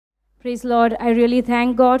Praise Lord. I really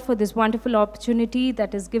thank God for this wonderful opportunity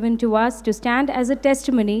that is given to us to stand as a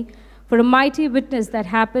testimony for a mighty witness that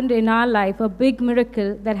happened in our life, a big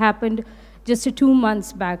miracle that happened just 2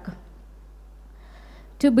 months back.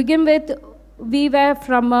 To begin with, we were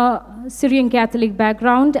from a Syrian Catholic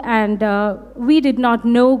background, and we did not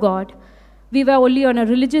know God. We were only on a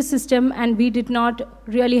religious system, and we did not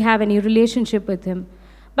really have any relationship with Him.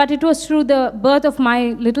 But it was through the birth of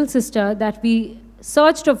my little sister that we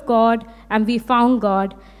searched of God and we found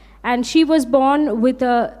God. And she was born with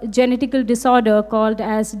a genetical disorder called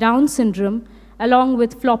as Down syndrome, along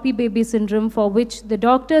with floppy baby syndrome, for which the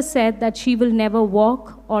doctor said that she will never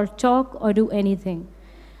walk or talk or do anything.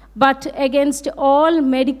 But against all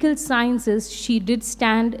medical sciences, she did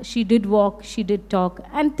stand, she did walk, she did talk,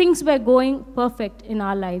 and things were going perfect in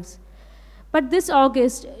our lives. But this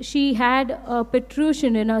August, she had a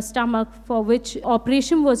protrusion in her stomach for which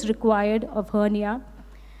operation was required of hernia.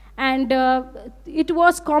 And it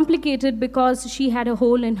was complicated because she had a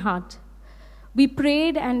hole in heart. We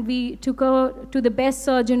prayed and we took her to the best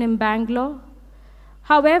surgeon in Bangalore.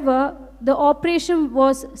 However, the operation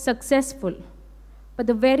was successful. But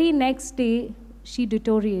the very next day, she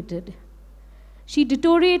deteriorated. She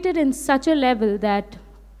deteriorated in such a level that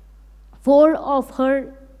 4 of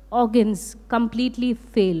her organs completely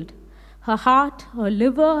failed. Her heart, her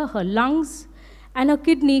liver, her lungs, and her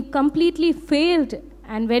kidney completely failed.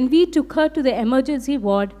 And when we took her to the emergency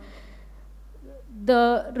ward,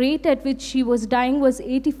 the rate at which she was dying was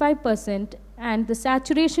 85%, and the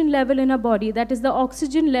saturation level in her body, that is the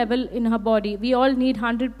oxygen level in her body, we all need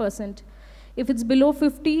 100%. If it's below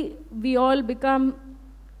 50, we all become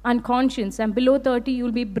unconscious, and below 30,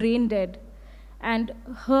 you'll be brain dead. And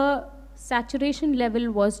her saturation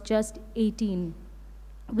level was just 18,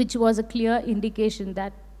 which was a clear indication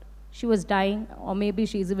that she was dying, or maybe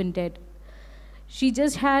she's even dead. She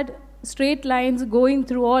just had straight lines going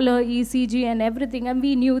through all her ECG and everything, and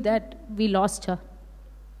we knew that we lost her.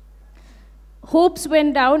 Hopes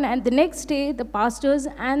went down, and the next day, the pastors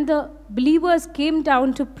and the believers came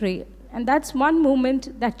down to pray. And that's one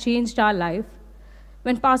moment that changed our life.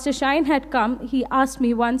 When Pastor Shine had come, he asked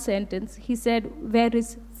me one sentence. He said, "Where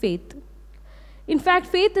is faith?" In fact,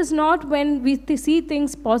 faith is not when we see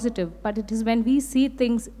things positive, but it is when we see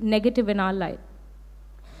things negative in our life.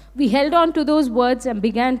 We held on to those words and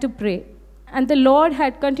began to pray. And the Lord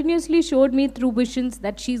had continuously showed me through visions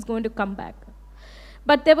that she's going to come back.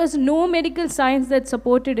 But there was no medical science that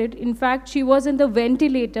supported it. In fact, she was in the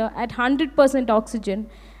ventilator at 100% oxygen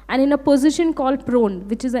and in a position called prone,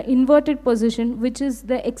 which is an inverted position, which is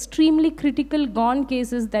the extremely critical gone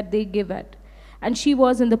cases that they give at. And she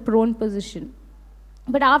was in the prone position.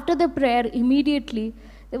 But after the prayer, immediately,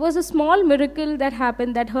 there was a small miracle that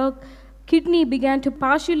happened, that her kidney began to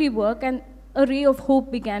partially work and a ray of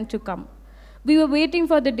hope began to come. We were waiting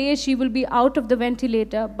for the day she will be out of the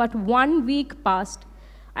ventilator, but 1 week passed.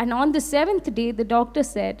 And on the 7th day, the doctor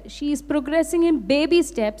said, she is progressing in baby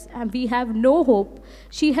steps and we have no hope.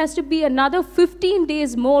 She has to be another 15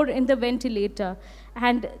 days more in the ventilator.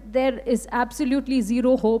 And there is absolutely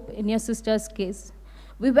zero hope in your sister's case.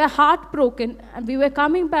 We were heartbroken and we were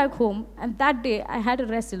coming back home. And that day, I had a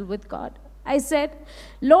wrestle with God. I said,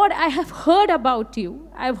 "Lord, I have heard about you.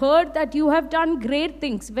 I've heard that you have done great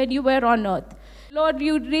things when you were on earth. Lord,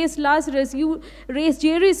 you raised Lazarus, you raised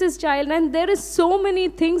Jairus' child, and there is so many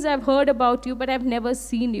things I've heard about you, but I've never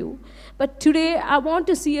seen you. But today, I want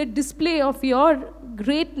to see a display of your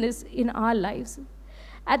greatness in our lives."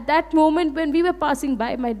 At that moment, when we were passing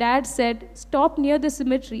by, my dad said, "Stop near the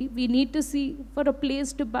cemetery. We need to see for a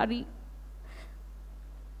place to bury."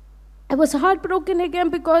 I was heartbroken again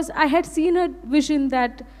because I had seen a vision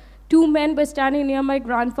that 2 men were standing near my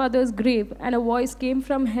grandfather's grave, and a voice came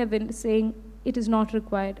from heaven saying, "It is not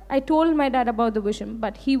required." I told my dad about the vision,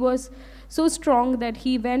 but he was so strong that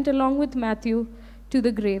he went along with Matthew to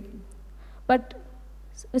the grave. But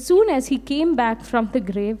as soon as he came back from the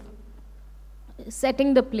grave,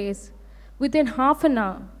 setting the place, within half an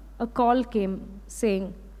hour, a call came saying,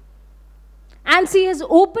 "ANCY has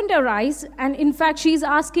opened her eyes, and in fact, she's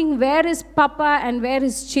asking, where is Papa and where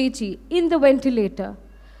is Chechi in the ventilator?"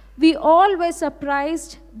 We all were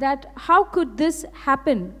surprised that how could this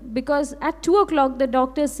happen? Because at 2 o'clock, the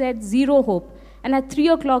doctor said zero hope. And at 3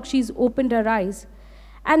 o'clock, she's opened her eyes.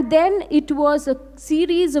 And then it was a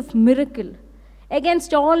series of miracles.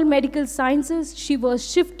 Against all medical sciences, she was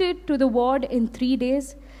shifted to the ward in 3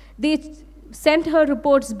 days. They sent her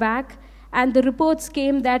reports back. And the reports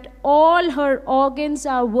came that all her organs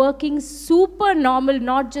are working super normal,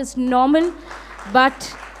 not just normal, but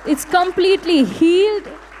it's completely healed.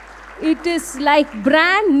 It is like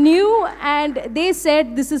brand new, and they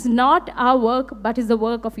said, this is not our work, but is the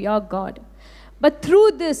work of your God. But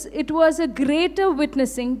through this, it was a greater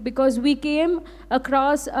witnessing, because we came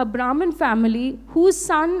across a Brahmin family whose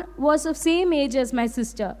son was of same age as my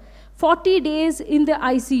sister. 40 days in the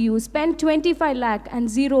ICU, spent 25 lakh and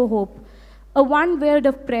zero hope. A one word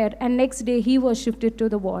of prayer, and next day he was shifted to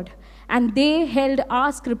the ward. And they held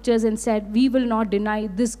our scriptures and said, we will not deny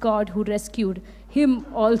this God who rescued him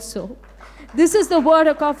also. This is the word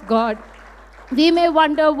of God. We may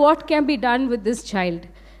wonder what can be done with this child.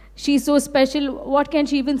 She's so special, what can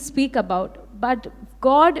she even speak about? But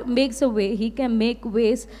God makes a way. He can make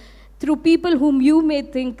ways through people whom you may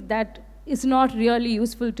think that is not really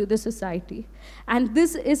useful to the society. And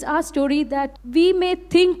this is our story, that we may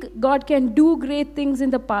think God can do great things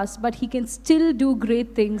in the past, but he can still do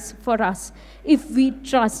great things for us if we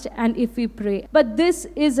trust and if we pray. But this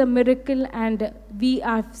is a miracle, and we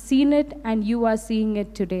have seen it, and you are seeing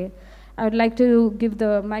it today. I would like to give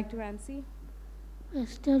the mic to ANCY.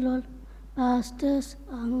 Praise the Lord. Pastors,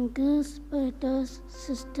 uncles, brothers,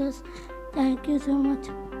 sisters, thank you so much.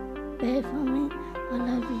 Pray for me. I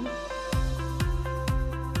love you.